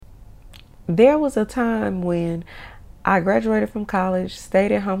There was a time when I graduated from college,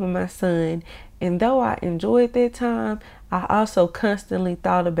 stayed at home with my son, and though I enjoyed that time, I also constantly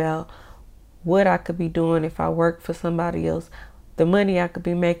thought about what I could be doing if I worked for somebody else, the money I could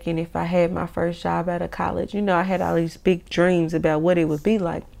be making if I had my first job out of college. I had all these big dreams about what it would be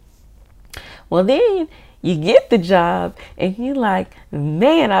like. Well, then you get the job and you like,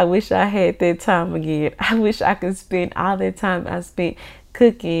 man, I wish I had that time again. I wish I could spend all that time I spent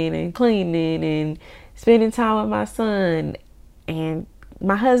cooking and cleaning and spending time with my son and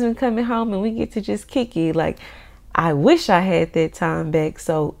my husband coming home and we get to just kick it. Like, I wish I had that time back.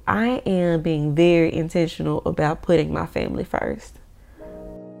 So I am being very intentional about putting my family first.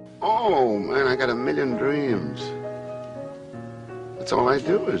 Oh, man, I got a million dreams. That's all I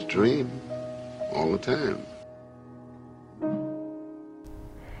do is dream all the time.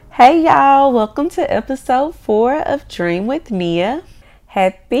 Hey y'all, welcome to episode 4 of Dream with Mia.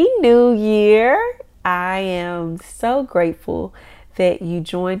 Happy New Year. I am so grateful that you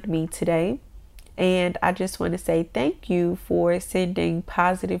joined me today. And I just want to say thank you for sending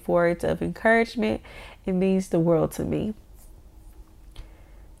positive words of encouragement. It means the world to me.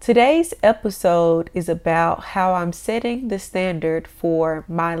 Today's episode is about how I'm setting the standard for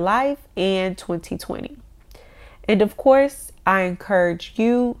my life in 2020. And of course, I encourage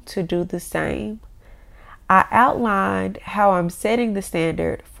you to do the same. I outlined how I'm setting the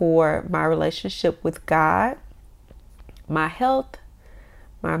standard for my relationship with God, my health,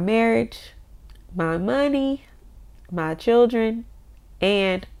 my marriage, my money, my children,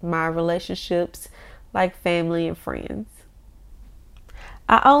 and my relationships like family and friends.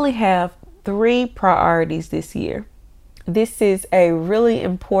 I only have 3 priorities this year. This is a really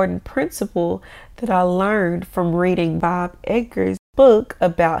important principle that I learned from reading Bob Iger's book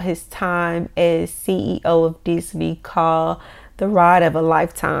about his time as CEO of Disney called The Ride of a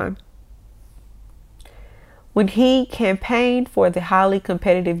Lifetime. When he campaigned for the highly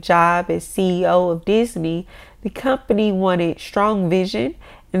competitive job as CEO of Disney, the company wanted strong vision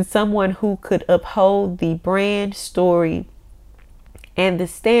and someone who could uphold the brand story and the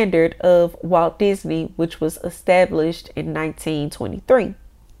standard of Walt Disney, which was established in 1923.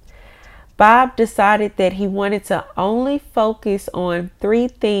 Bob decided that he wanted to only focus on 3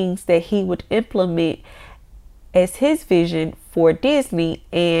 things that he would implement as his vision for Disney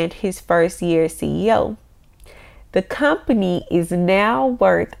and his first year as CEO. The company is now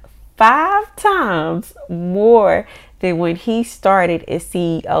worth 5 times more than when he started as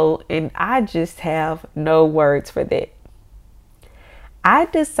CEO, and I just have no words for that. I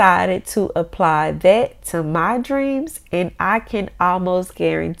decided to apply that to my dreams, and I can almost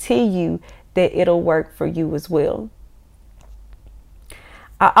guarantee you that it'll work for you as well.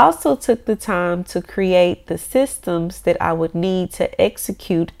 I also took the time to create the systems that I would need to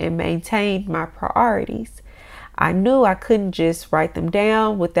execute and maintain my priorities. I knew I couldn't just write them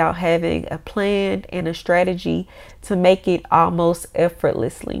down without having a plan and a strategy to make it almost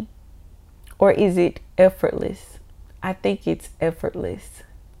effortlessly. Or is it effortless? I think it's effortless.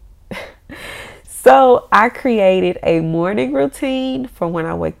 So I created a morning routine for when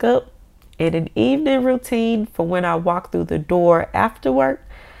I wake up and an evening routine for when I walk through the door after work.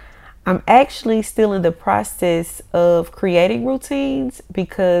 I'm actually still in the process of creating routines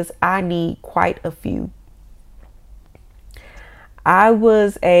because I need quite a few. I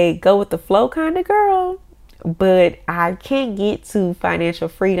was a go with the flow kind of girl, but I can't get to financial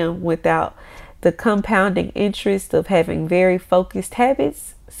freedom without the compounding interest of having very focused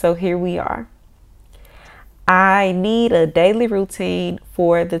habits. So here we are. I need a daily routine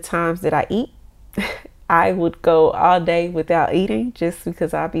for the times that I eat. I would go all day without eating just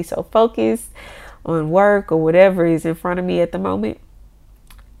because I'll be so focused on work or whatever is in front of me at the moment.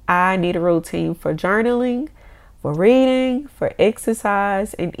 I need a routine for journaling, for reading, for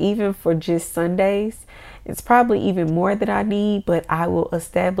exercise, and even for just Sundays. It's probably even more that I need, but I will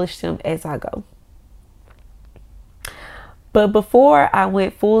establish them as I go. But before I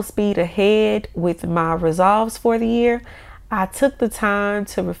went full speed ahead with my resolves for the year, I took the time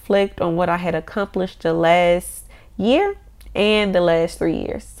to reflect on what I had accomplished the last year and the last 3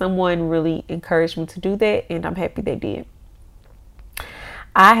 years. Someone really encouraged me to do that, and I'm happy they did.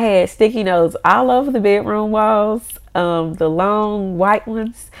 I had sticky notes all over the bedroom walls, the long white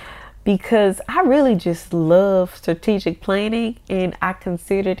ones, because I really just love strategic planning, and I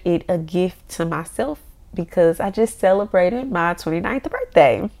considered it a gift to myself because I just celebrated my 29th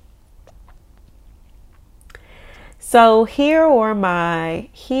birthday. So here are my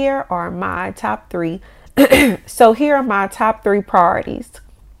top 3. So here are my top 3 priorities.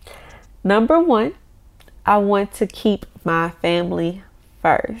 Number 1, I want to keep my family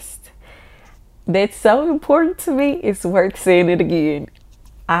first. That's so important to me. It's worth saying it again.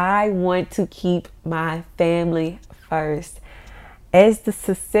 I want to keep my family first. As the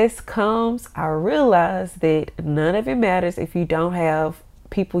success comes, I realize that none of it matters if you don't have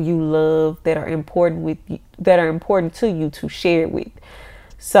people you love that are important with you, that are important to you to share with.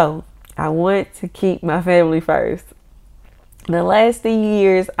 So I want to keep my family first. The last 3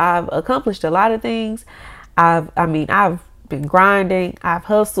 years, I've accomplished a lot of things. I've been grinding. I've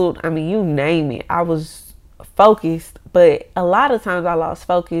hustled. I mean, you name it. I was focused, but a lot of times I lost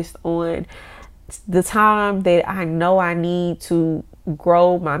focus on the time that I know I need to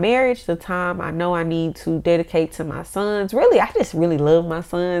grow my marriage, the time I know I need to dedicate to my sons. Really, I just really love my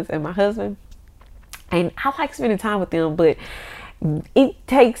sons and my husband, and I like spending time with them, but it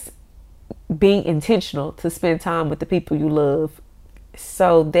takes being intentional to spend time with the people you love.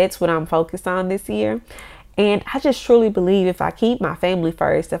 So that's what I'm focused on this year. And I just truly believe if I keep my family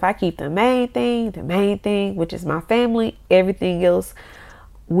first, if I keep the main thing, which is my family, everything else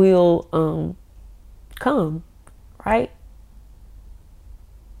will come, right?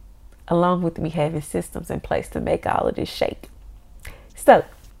 Along with me having systems in place to make all of this shake. So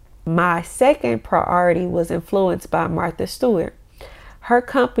my second priority was influenced by Martha Stewart. Her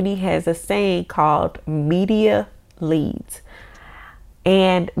company has a saying called media leads.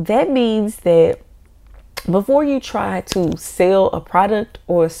 And that means that before you try to sell a product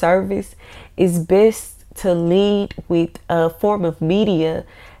or a service, it's best to lead with a form of media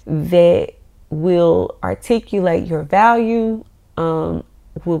that will articulate your value,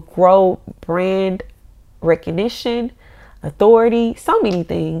 will grow brand recognition, authority, so many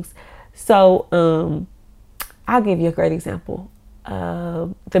things. So I'll give you a great example.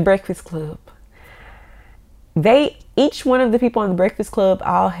 The Breakfast Club. Each one of the people on the Breakfast Club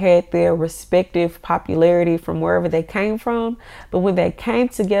all had their respective popularity from wherever they came from. But when they came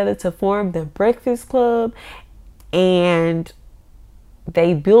together to form the Breakfast Club and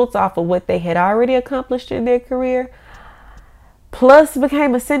they built off of what they had already accomplished in their career, plus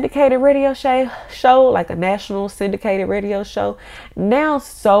became a syndicated radio show, like a national syndicated radio show. Now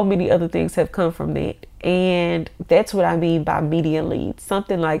so many other things have come from that. And that's what I mean by media leads.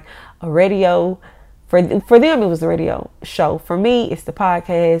 Something like a radio. For them, it was the radio show. For me, it's the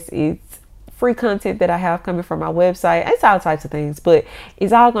podcast. It's free content that I have coming from my website. It's all types of things, but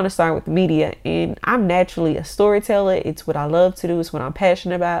it's all going to start with the media. And I'm naturally a storyteller. It's what I love to do. It's what I'm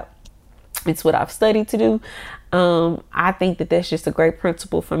passionate about. It's what I've studied to do. I think that that's just a great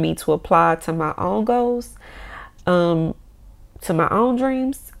principle for me to apply to my own goals, to my own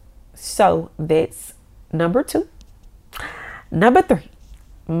dreams. So that's number 2. Number 3,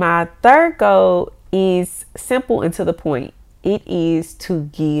 my third goal is simple and to the point. It is to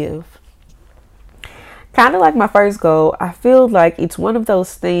give. Kind of like my first goal, I feel like it's one of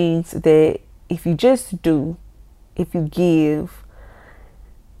those things that if you just do, if you give,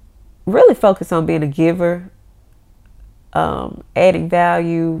 really focus on being a giver, adding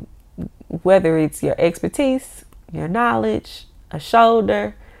value, whether it's your expertise, your knowledge, a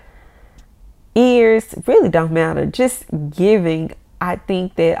shoulder, ears, really don't matter. Just giving, I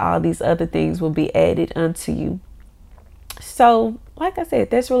think that all these other things will be added unto you. So, like I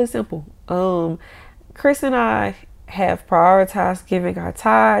said, that's really simple. Chris and I have prioritized giving our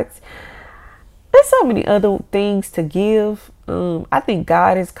tithes. There's so many other things to give. I think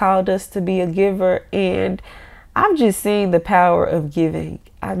God has called us to be a giver, and I'm just seeing the power of giving.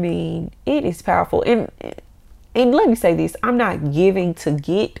 I mean, it is powerful. And let me say this, I'm not giving to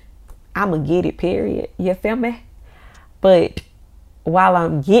get. I'm a get it, period. You feel me? But while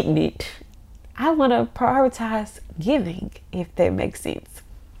I'm getting it, I want to prioritize giving, if that makes sense.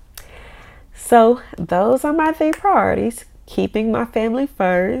 So those are my 3 priorities: keeping my family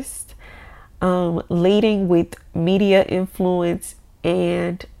first, leading with media influence,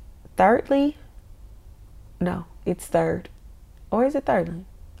 and thirdly, no, it's third. Or is it thirdly?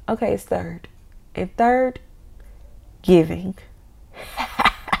 Okay, it's third. And third, giving.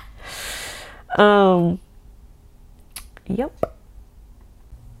 Yep.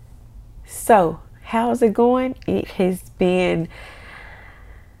 So, how's it going? It has been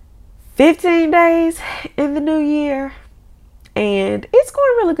 15 days in the new year, and it's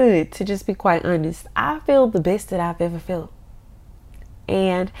going really good, to just be quite honest. I feel the best that I've ever felt.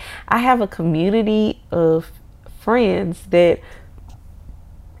 And I have a community of friends that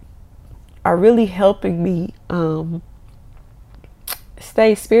are really helping me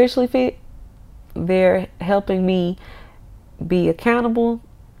stay spiritually fit. They're helping me be accountable.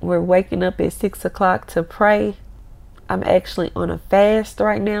 We're waking up at 6 o'clock to pray. I'm actually on a fast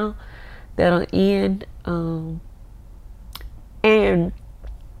right now that'll end. And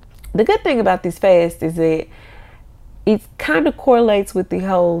The good thing about this fast is that it kind of correlates with the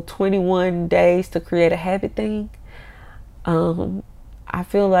whole 21 days to create a habit thing. I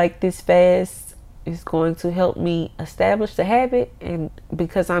feel like this fast is going to help me establish the habit, and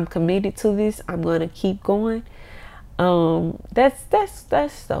because I'm committed to this, I'm going to keep going. That's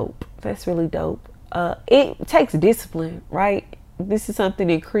dope. That's really dope. It takes discipline, right? This is something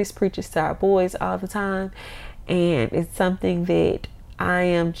that Chris preaches to our boys all the time, and it's something that I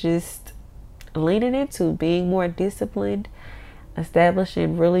am just leaning into, being more disciplined,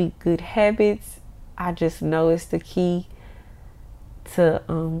 establishing really good habits. I just know it's the key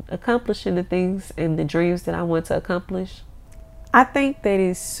to accomplishing the things and the dreams that I want to accomplish. I think that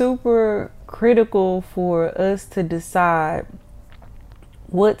it's super critical for us to decide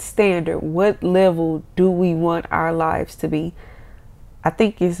what standard, what level do we want our lives to be. I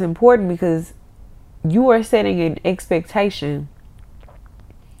think it's important because you are setting an expectation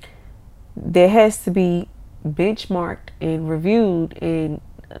that has to be benchmarked and reviewed and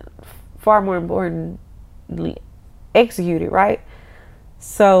far more importantly executed, right?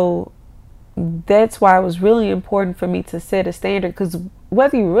 So that's why it was really important for me to set a standard, because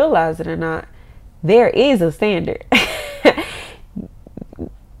whether you realize it or not, there is a standard.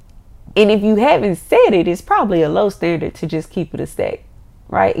 And if you haven't set it, it's probably a low standard to just keep it a stack,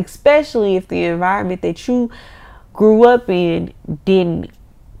 right? Especially if the environment that you grew up in didn't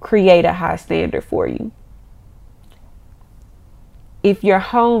create a high standard for you. If your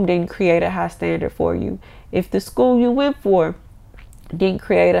home didn't create a high standard for you, if the school you went for didn't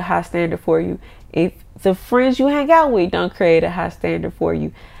create a high standard for you, if the friends you hang out with don't create a high standard for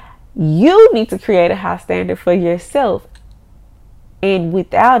you, you need to create a high standard for yourself. And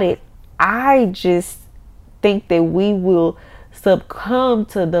without it, I just think that we will succumb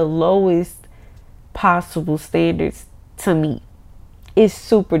to the lowest possible standards to meet. It's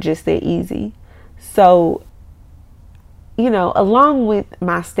super just that easy. So, along with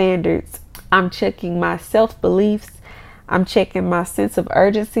my standards, I'm checking my self-beliefs. I'm checking my sense of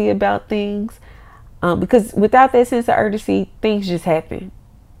urgency about things. Because without that sense of urgency, things just happen.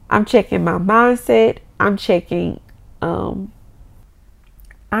 I'm checking my mindset. I'm checking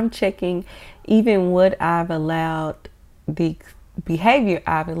even what I've allowed, the behavior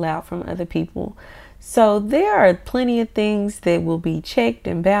I've allowed from other people. So there are plenty of things that will be checked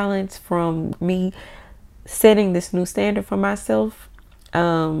and balanced from me setting this new standard for myself.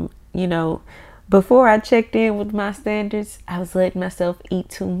 Before I checked in with my standards, I was letting myself eat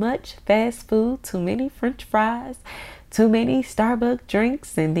too much fast food, too many French fries, too many Starbucks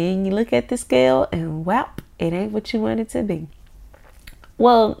drinks, and then you look at the scale and whap, it ain't what you want it to be.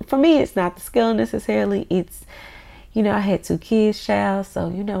 Well, for me, it's not the scale necessarily. It's, I had 2 kids, child. So,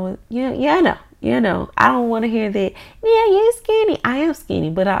 I know. I don't want to hear that. Yeah, you're skinny. I am skinny,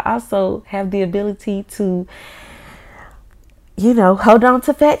 but I also have the ability to, hold on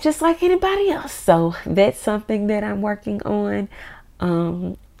to fat just like anybody else. So that's something that I'm working on.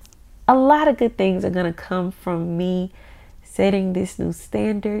 A lot of good things are going to come from me setting this new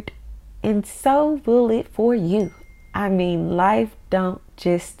standard, and so will it for you. I mean, life don't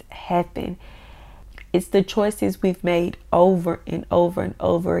just happen. It's the choices we've made over and over and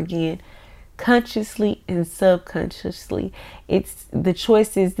over again, consciously and subconsciously. It's the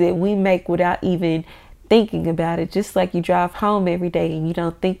choices that we make without even thinking about it. Just like you drive home every day and you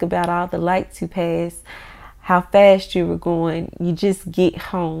don't think about all the lights you pass, how fast you were going, you just get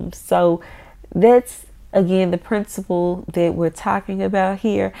home. So that's, again, the principle that we're talking about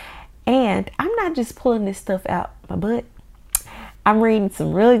here. And I'm not just pulling this stuff out my butt. I'm reading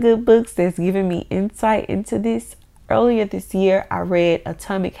some really good books that's giving me insight into this. Earlier this year, I read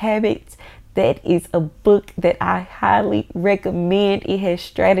Atomic Habits. That is a book that I highly recommend. It has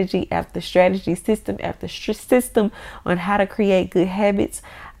strategy after strategy, system after system on how to create good habits.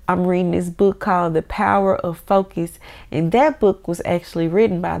 I'm reading this book called The Power of Focus. And that book was actually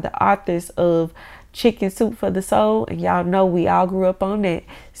written by the authors of Chicken Soup for the Soul. And y'all know we all grew up on that.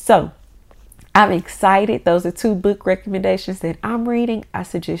 So I'm excited. Those are 2 book recommendations that I'm reading. I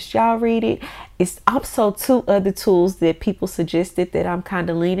suggest y'all read it. It's also 2 other tools that people suggested that I'm kind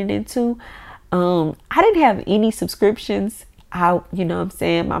of leaning into. I didn't have any subscriptions out, my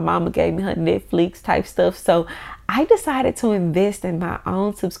mama gave me her Netflix type stuff. So I decided to invest in my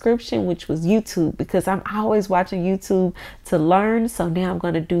own subscription, which was YouTube, because I'm always watching YouTube to learn. So now I'm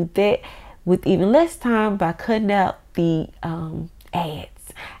going to do that with even less time by cutting out the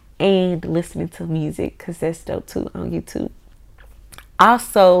ads and listening to music, because that's dope too on YouTube.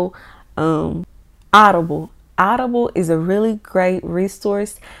 Also, Audible is a really great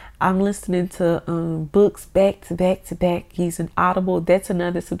resource. I'm listening to books back to back to back, using Audible. That's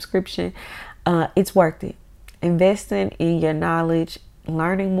another subscription. It's worth it. Investing in your knowledge,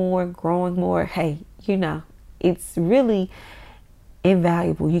 learning more, growing more. Hey, it's really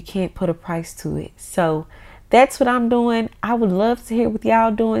invaluable. You can't put a price to it. So that's what I'm doing. I would love to hear what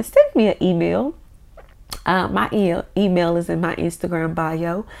y'all doing. Send me an email. My email is in my Instagram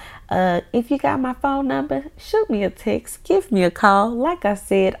bio. If you got my phone number, shoot me a text, give me a call. Like I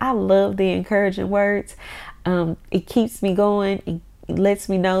said, I love the encouraging words. It keeps me going. It lets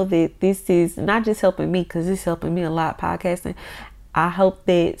me know that this is not just helping me, because it's helping me a lot podcasting. I hope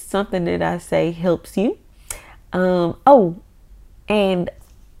that something that I say helps you. And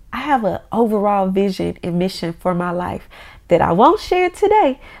I have an overall vision and mission for my life that I won't share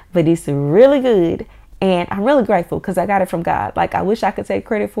today, but it's really good. And I'm really grateful because I got it from God. Like, I wish I could take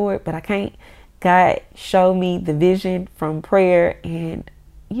credit for it, but I can't. God showed me the vision from prayer and,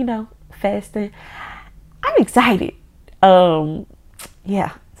 fasting. I'm excited.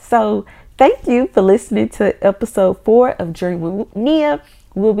 Yeah. So thank you for listening to episode 4 of Dream with Nia.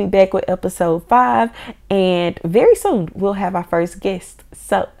 We'll be back with episode 5, and very soon we'll have our first guest.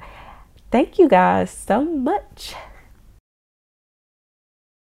 So thank you guys so much.